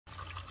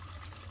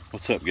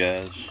What's up,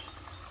 guys?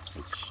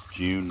 It's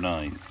June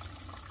 9th.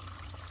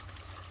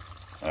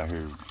 Out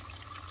here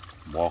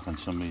walking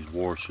some of these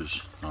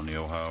washes on the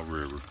Ohio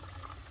River.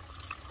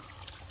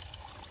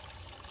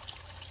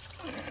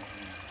 You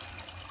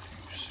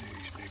can see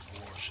these big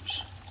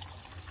washes.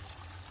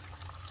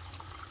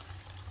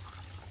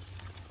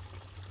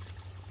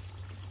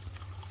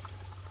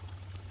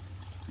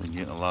 Been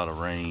getting a lot of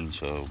rain,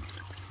 so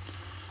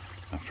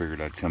I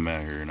figured I'd come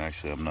out here, and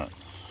actually I'm not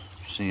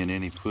seeing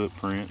any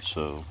footprints,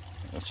 so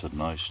that's a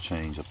nice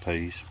change of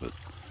pace. But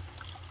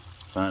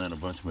finding a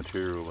bunch of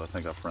material, I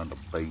think I found a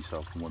base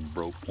off one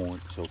broke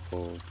point so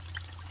far.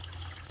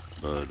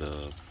 But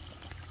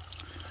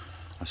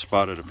I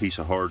spotted a piece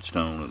of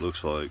hardstone, it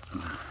looks like,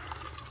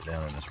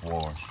 down in this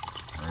wash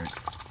right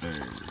there.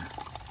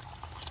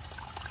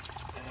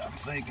 And I'm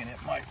thinking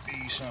it might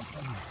be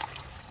something,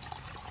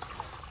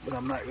 but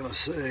I'm not gonna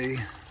say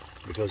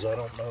because I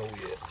don't know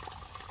yet.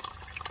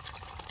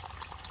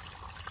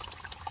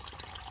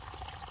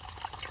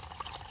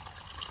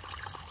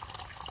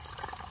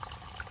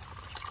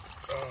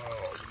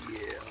 Oh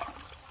yeah,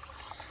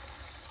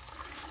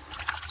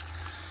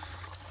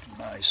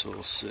 nice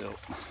little silk.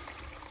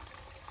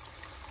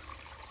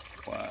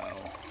 Wow,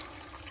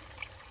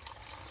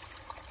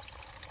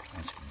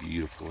 that's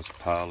beautiful. It's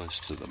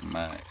polished to the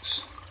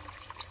max.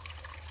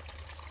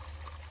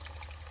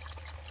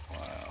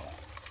 Wow,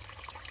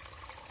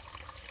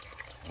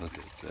 look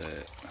at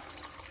that.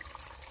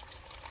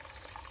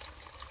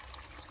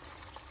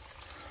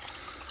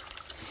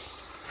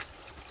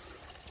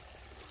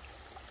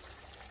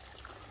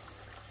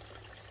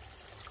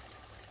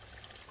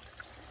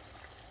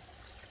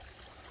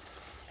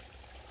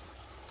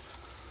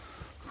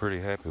 Pretty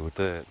happy with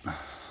that.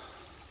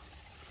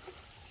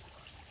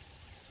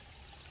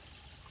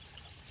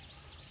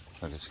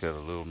 Like it's got a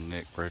little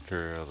nick right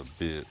there out of the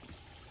bit.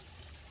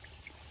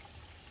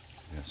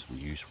 Got some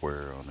use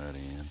wear on that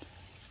end.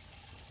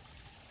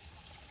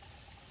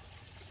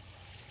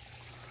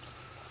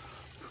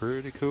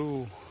 Pretty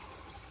cool.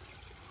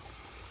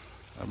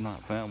 I've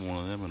not found one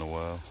of them in a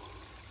while.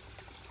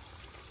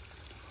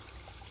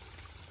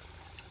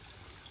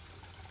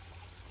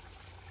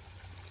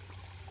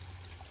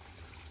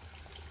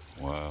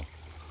 Wow.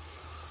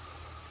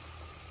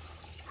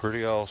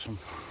 Pretty awesome.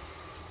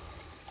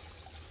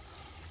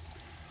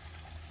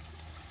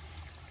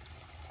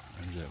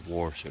 There's that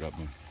wash that I've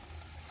been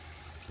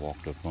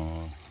walked up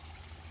on.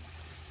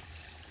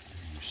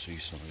 You see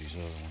some of these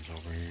other ones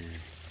over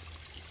here.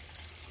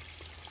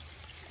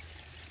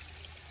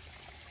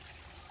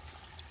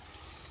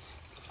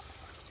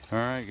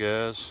 Alright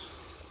guys,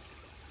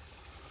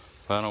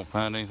 if I don't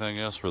find anything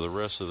else for the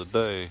rest of the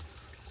day,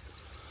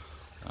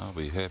 I'll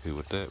be happy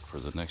with that for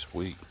the next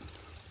week,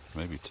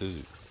 maybe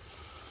two.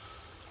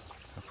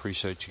 I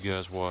appreciate you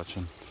guys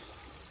watching.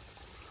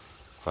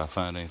 If I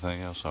find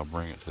anything else, I'll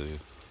bring it to you.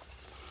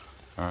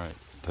 Alright,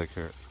 take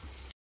care.